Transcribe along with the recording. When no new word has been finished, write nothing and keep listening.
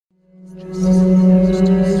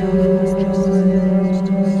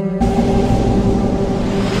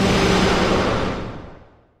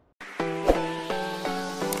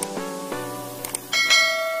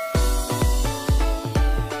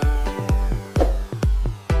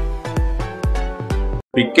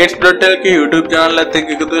PickAdz.LK YouTube channel එකත් එක්ක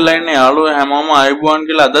එකතු වෙලා ඉන්න යාළුවෝ හැමෝම ආයුබෝවන්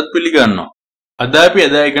කියලා අදත් පිළිගන්නවා. අද අපි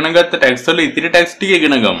ඉගෙනගත්ත ටැග්ස් වල ඉතිරි ටැග්ස් ටික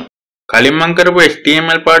ඉගෙන ගමු. කලින් මම කරපු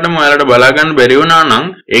HTML පාඩම ඔයාලට බලා ගන්න බැරි වුණා නම්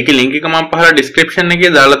ඒකේ link එක මම පහළ description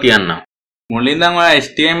එකේ දාලා තියන්නම්. මුලින් ඉඳන් ඔයා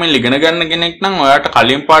HTML ඉගෙන ගන්න කෙනෙක් නම් ඔයාට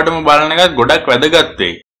කලින් පාඩම බලන එකත් ගොඩක් වැදගත්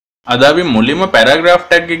වෙයි. අද අපි මුලින්ම paragraph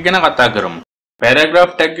tag එක ගැන කතා කරමු.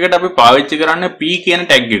 paragraph tag එකට අපි පාවිච්චි කරන්නේ p කියන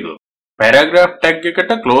tag එක. paragraph tag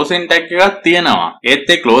එකට closing tag එකක් තියෙනවා. ඒත්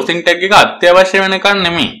ඒ closing tag එක අත්‍යවශ්‍ය වෙන එකක්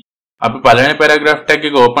නෙමෙයි. අපි පළවෙනි paragraph tag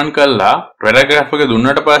එක open කරලා paragraph එක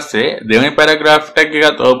දුන්නට පස්සේ දෙවෙනි paragraph tag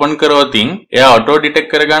එකත් open කරවතින් එයා auto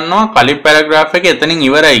detect කරගන්නවා කලින් paragraph එක එතනින්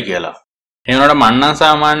ඉවරයි කියලා. ඒ වුණාට මම නම්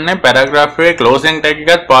සාමාන්‍යයෙන් paragraph එකේ closing tag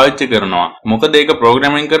එකත් පාවිච්චි කරනවා. මොකද ඒක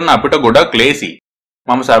programming කරන අපිට ගොඩක් lazy.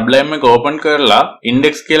 මම sublime එක open කරලා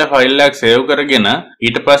index කියලා ෆයිල් එකක් save කරගෙන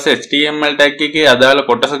ඊට පස්සේ html tag එකේ අදාළ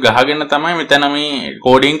කොටස ගහගෙන තමයි මෙතන මේ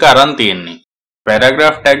coding එක අරන් තියෙන්නේ.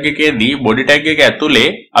 paragraph tag එකේදී body tag එක ඇතුලේ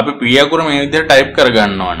අපි p අකුර මේ විදිහට type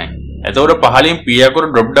කරගන්න ඕනේ. එතකොට පහලින් p අකුර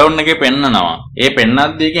drop down එකේ පෙන්නනවා. ඒ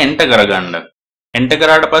පෙන්නද්දී ඒක enter කරගන්න. enter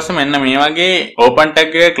කරාට පස්සේ මෙන්න මේ වගේ open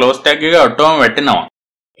tag එක close tag එක ඔටෝම වැටෙනවා.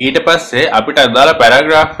 ඊට පස්සේ අපිට අදාළ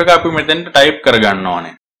paragraph එක අපි මෙතෙන්ට type කරගන්න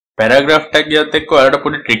ඕනේ. paragraph tag එකත් එක්ක ඔයාලට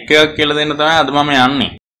පොඩි trick එකක් කියලා දෙන්න තමයි අද මම යන්නේ.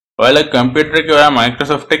 ඔයාලා කම්පියුටර් එකේ ඔයා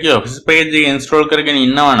Microsoft එකේ Office page එක install කරගෙන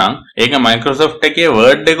ඉන්නවා නම් ඒක Microsoft එකේ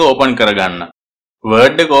Word එක open කරගන්න.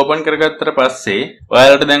 Word එක open කරගත්තට පස්සේ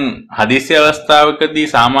ඔයාලට දැන් හදිසි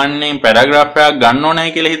අවස්ථාවකදී සාමාන්‍යයෙන් paragraph එකක් ගන්න ඕනේ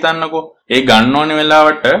කියලා හිතන්නකෝ. ඒ ගන්න ඕනේ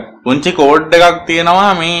වෙලාවට පුංචි code එකක් තියෙනවා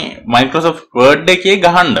මේ Microsoft Word එකේ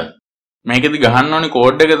ගහන්න. මේකෙදි ගහන්න ඕනේ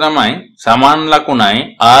කෝඩ් එක තමයි සමාන ලකුණයි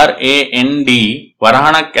RAND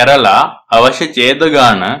වරහණක් ඇරලා අවශ්‍ය ඡේද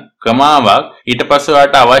ගාන කමාවක් ඊට පස්සේ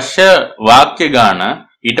ඔයාලට අවශ්‍ය වාක්‍ය ගාන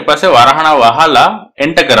ඊට පස්සේ වරහණ වහලා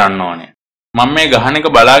එන්ටර් කරන්න ඕනේ. මම මේ ගහන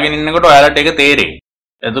එක බලාගෙන ඉන්නකොට ඔයාලට ඒක තේරෙයි.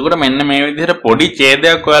 එතකොට මෙන්න මේ විදිහට පොඩි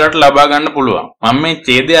ඡේදයක් ඔයාලට ලබා ගන්න පුළුවන්. මම මේ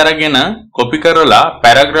ඡේදය අරගෙන කොපි කරලා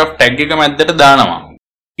paragraph tag එක මැද්දට දානවා.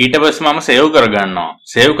 ඊට පස්සේ මම save කරගන්නවා.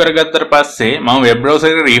 save කරගත්තට පස්සේ මම web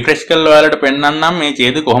browser එක refresh කරලා ඔයාලට පෙන්නන්නම් මේ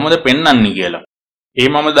ඡේද කොහොමද පෙන්වන්නේ කියලා. ඒ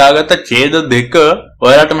මම දාගත්ත ඡේද දෙක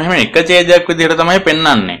ඔයාලට මෙහෙම එක ඡේදයක් විදිහට තමයි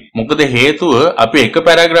පෙන්වන්නේ. මොකද හේතුව අපි එක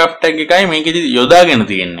paragraph tag එකයි මේකෙදි යොදාගෙන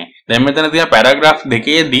තියෙන්නේ. දැන් මෙතන තියෙන paragraph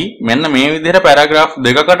දෙකේදී මෙන්න මේ විදිහට paragraph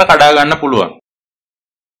දෙකකට කඩා ගන්න පුළුවන්.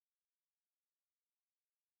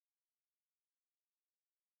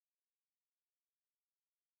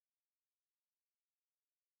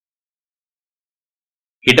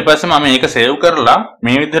 ඊට පස්සේ මම මේක සේව් කරලා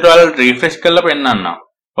මේ විදිහට ඔයාලට රිෆ්‍රෙෂ් කරලා පෙන්නන්නම්.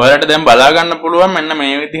 ඔයාලට දැන් බලා ගන්න පුළුවන් මෙන්න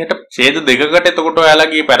මේ විදිහට ඡේද දෙකකට එතකොට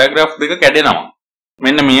ඔයාලගේ paragraph දෙක කැඩෙනවා.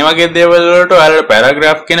 මෙන්න මේ වගේ දේවල් වලට ඔයාලට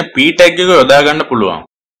paragraph කියන p tag එක යොදා ගන්න පුළුවන්.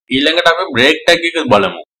 ඊළඟට අපි break tag එක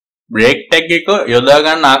බලමු. break tag එක යොදා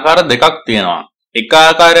ගන්න ආකාර දෙකක් තියෙනවා. එක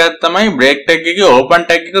ආකාරයක් තමයි break tag එකේ open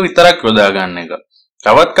tag එක විතරක් යොදා ගන්න එක.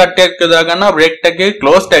 තවත් කට්ටියක් යොදා ගන්නවා break tag එකේ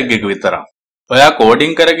close tag එක විතරක්. ඔයා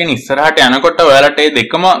කෝඩින් කරගෙන ඉස්සරහට යනකොට ඔයාලට මේ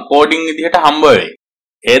දෙකම කෝඩින් විදිහට හම්බ වෙයි.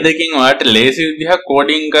 ඒ දෙකෙන් ඔයාලට ලේසි විදිහක්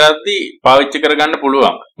කෝඩින් කරද්දී පාවිච්චි කරගන්න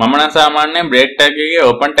පුළුවන්. මම නම් සාමාන්‍යයෙන් break tag එකේ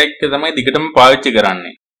open tag එක තමයි දිගටම පාවිච්චි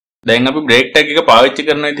කරන්නේ. දැන් අපි break tag එක පාවිච්චි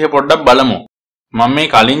කරන විදිහ පොඩ්ඩක් බලමු. මම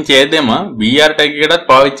මේ කලින් ඡේදෙම br tag එකටත්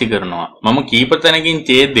පාවිච්චි කරනවා. මම කීප තැනකින්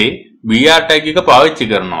ඡේදේ br tag එක පාවිච්චි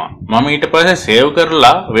කරනවා. මම ඊට පස්සේ save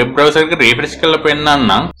කරලා web browser එක refresh කරලා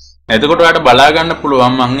පෙන්නන්නම්. එතකොට ඔයාලට බලා ගන්න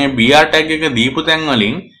පුළුවන් මම මේ br tag එක දීපු තැන්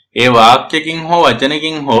වලින් ඒ වාක්‍යකින් හෝ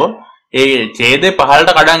වචනකින් හෝ ඒ ඡේදේ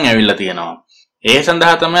පහළට කඩන් ඇවිල්ලා තියෙනවා. ඒ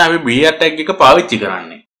සඳහා තමයි අපි br tag එක පාවිච්චි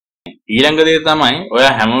කරන්නේ. ඊළඟ දේ තමයි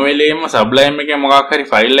ඔයා හැම වෙලෙම sublime එකේ මොකක් හරි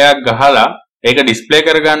ෆයිල් එකක් ගහලා ඒක ඩිස්ප්ලේ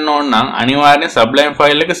කරගන්න ඕන නම් අනිවාර්යෙන් sublime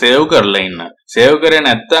ෆයිල් එක save කරලා ඉන්න. save කරේ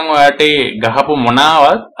නැත්නම් ඔයාට ඒ ගහපු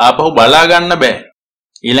මොනාවත් ආපහු බලා ගන්න බෑ.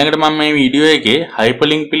 ඊළඟට මම මේ වීඩියෝ එකේ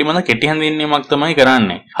hyperlink පිළිබඳ කෙටි හැඳින්වීමක් තමයි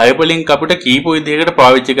කරන්නේ. hyperlink අපිට කීප විදිහකට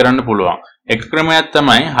පාවිච්චි කරන්න පුළුවන්. එක් ක්‍රමයක්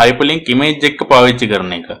තමයි hyperlink image එක පාවිච්චි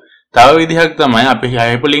කරන එක. තව විදිහක් තමයි අපි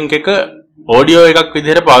hyperlink එක audio එකක්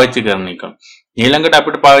විදිහට පාවිච්චි කරන එක. ඊළඟට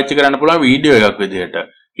අපිට පාවිච්චි කරන්න පුළුවන් වීඩියෝ එකක් විදිහට.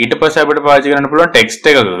 ඊට පස්සේ අපිට පාවිච්චි කරන්න පුළුවන් text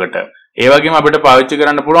එකකට. ඒ වගේම අපිට පාවිච්චි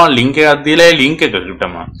කරන්න පුළුවන් link එකක් දීලා ඒ link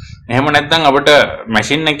එකකටම. එහෙම නැත්නම් අපිට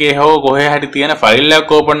machine එකේ හෝ කොහේ හරි තියෙන file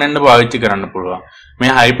එකක් open වෙන්න පාවිච්චි කරන්න පුළුවන්.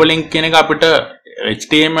 මේ hyperlink කියන එක අපිට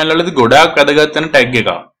HTML වලදී ගොඩාක් වැදගත් වෙන tag එකක්.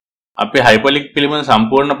 අපි hyperlink පිළිබඳ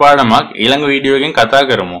සම්පූර්ණ පාඩමක් ඊළඟ වීඩියෝ එකෙන් කතා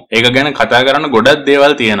කරමු. ඒක ගැන කතා කරන්න ගොඩක්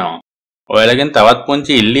දේවල් තියෙනවා. ඔයාලගෙන් තවත්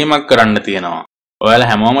පුංචි ඉල්ලීමක් කරන්න තියෙනවා. ඔයාලා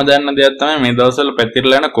හැමෝම දන්න දෙයක් තමයි මේ දවස්වල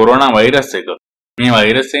පැතිරලා යන කොරෝනා වෛරස් එක. මේ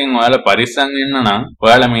වෛරස් එකෙන් ඔයාලා පරිස්සම් වෙන්න නම්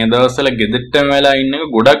ඔයාලා මේ දවස්වල ගෙදරටම වෙලා ඉන්න එක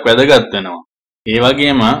ගොඩක් වැදගත් වෙනවා. ඒ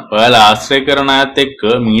වගේම ඔයාලා ආශ්‍රය කරන අයත් එක්ක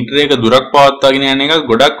මීටරයක දුරක් පවත්වාගෙන යන එක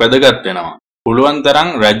ගොඩක් වැදගත් වෙනවා. පුළුවන් තරම්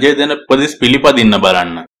රජය දෙන උපදෙස් පිළිපදින්න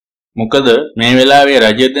බලන්න. මොකද මේ වෙලාවේ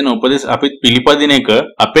රජය දෙන උපදෙස් අපිත් පිළිපදින එක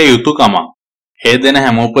අපේ යුතුයකමක්. ඒ දෙන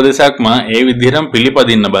හැම උපදෙසක්ම ඒ විදිහටම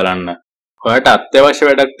පිළිපදින්න බලන්න. ඔයාලට අත්‍යවශ්‍ය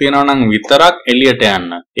වැඩක් තියෙනවා නම් විතරක් එළියට යන්න.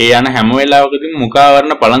 ඒ යන හැම වෙලාවකදීම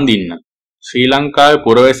මුඛාවරණ පළඳින්න. ශ්‍රී ලංකාවේ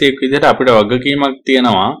පුරවැසියෙක් විදිහට අපිට වගකීමක්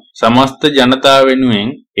තියෙනවා සමස්ත ජනතාව වෙනුවෙන්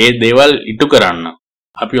ඒ දේවල් ඉටු කරන්න.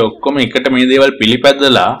 අපි ඔක්කොම එකට මේ දේවල්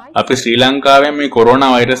පිළිපැදලා අපි ශ්‍රී ලංකාවේ මේ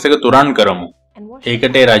කොරෝනා වෛරස් එක තුරන් කරමු.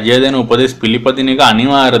 ඒකට ඒ රජය දෙන උපදෙස් පිළිපදින එක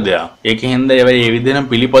අනිවාර්ය දෙයක්. ඒකෙන්ද ඒවා මේ විදිහටම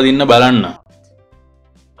පිළිපදින්න බලන්න.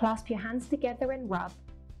 Clasp your hands together and rub.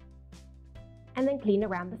 And then clean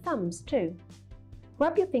around the thumbs too.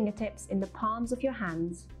 Rub your fingertips in the palms of your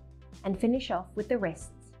hands and finish off with the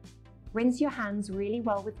wrists. Rinse your hands really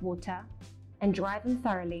well with water and dry them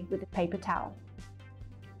thoroughly with a paper towel.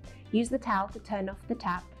 Use the towel to turn off the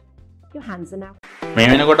tap. Your hands are now. මේ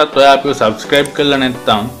වෙනකොටත් ඔයා අපිව subscribe කරලා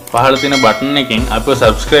නැත්නම් පහළ තියෙන button එකෙන් අපිව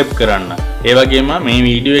subscribe කරන්න. ඒ වගේම මේ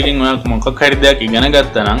වීඩියෝ එකෙන් ඔයා මොකක් හරි දෙයක් ඉගෙන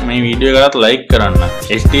ගත්තා නම් මේ වීඩියෝ එකකට like කරන්න.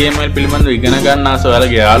 HTML පිළිබඳව ඉගෙන ගන්න ආස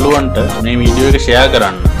ඔයාලගේ යාළුවන්ට මේ වීඩියෝ එක share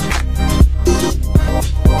කරන්න.